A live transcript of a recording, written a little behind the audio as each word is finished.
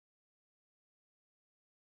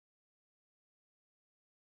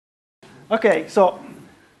Okay, so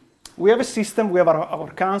we have a system, we have our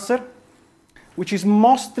cancer, which is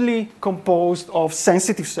mostly composed of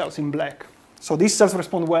sensitive cells in black. So these cells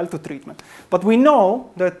respond well to treatment. But we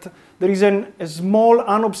know that there is a small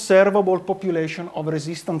unobservable population of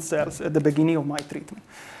resistant cells at the beginning of my treatment.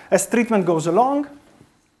 As treatment goes along,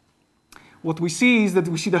 what we see is that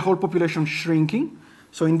we see the whole population shrinking.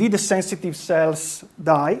 So indeed, the sensitive cells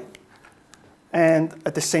die. And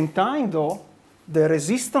at the same time, though, the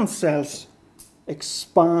resistant cells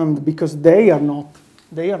expand because they are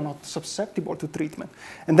not susceptible to treatment.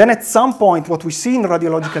 And then at some point, what we see in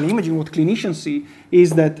radiological imaging, what clinicians see, is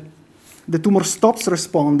that the tumor stops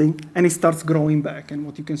responding and it starts growing back. And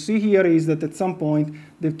what you can see here is that at some point,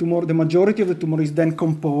 the majority of the tumor is then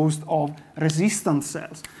composed of resistant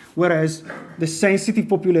cells, whereas the sensitive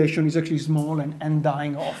population is actually small and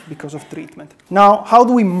dying off because of treatment. Now, how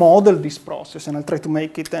do we model this process? And I'll try to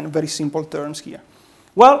make it in very simple terms here.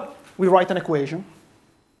 Well, we write an equation.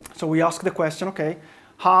 So we ask the question, okay,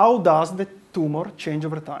 how does the tumor change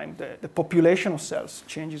over time? The population of cells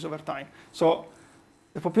changes over time. So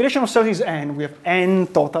the population of cells is n. We have n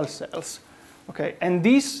total cells. Okay, and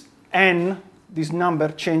this n, this number,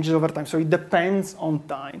 changes over time. So it depends on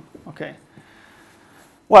time. Okay.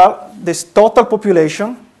 Well, this total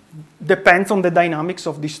population depends on the dynamics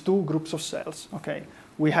of these two groups of cells. Okay.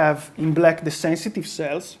 We have in black the sensitive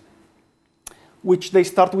cells, which they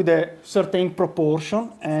start with a certain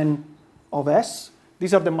proportion n of s.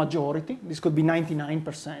 These are the majority. This could be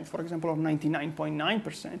 99%, for example, or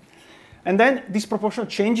 99.9%. And then this proportion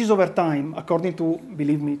changes over time according to,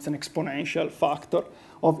 believe me, it's an exponential factor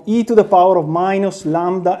of e to the power of minus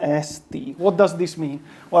lambda st. What does this mean?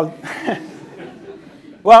 Well,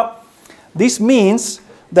 well, this means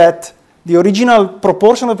that the original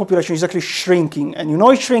proportion of the population is actually shrinking. And you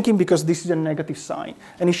know it's shrinking because this is a negative sign.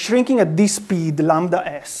 And it's shrinking at this speed, lambda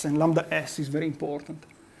s. And lambda s is very important.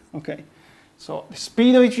 Okay. So the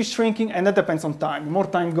speed of which is shrinking, and that depends on time. The more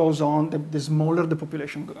time goes on, the smaller the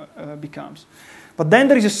population becomes. But then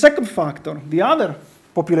there is a second factor, the other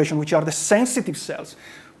population, which are the sensitive cells,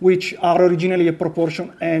 which are originally a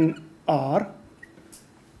proportion nr,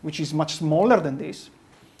 which is much smaller than this.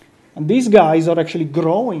 And these guys are actually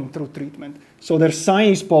growing through treatment. So their sign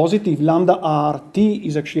is positive. Lambda rt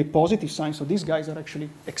is actually a positive sign. So these guys are actually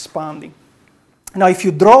expanding. Now, if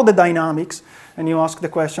you draw the dynamics and you ask the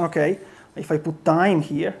question, okay, if I put time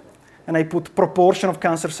here and I put proportion of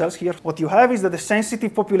cancer cells here, what you have is that the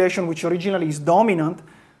sensitive population, which originally is dominant,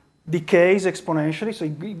 decays exponentially, so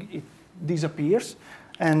it disappears.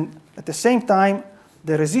 And at the same time,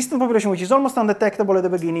 the resistant population, which is almost undetectable at the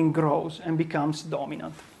beginning, grows and becomes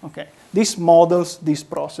dominant. Okay. This models this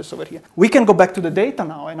process over here. We can go back to the data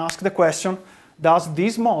now and ask the question, does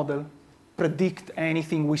this model predict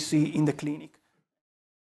anything we see in the clinic?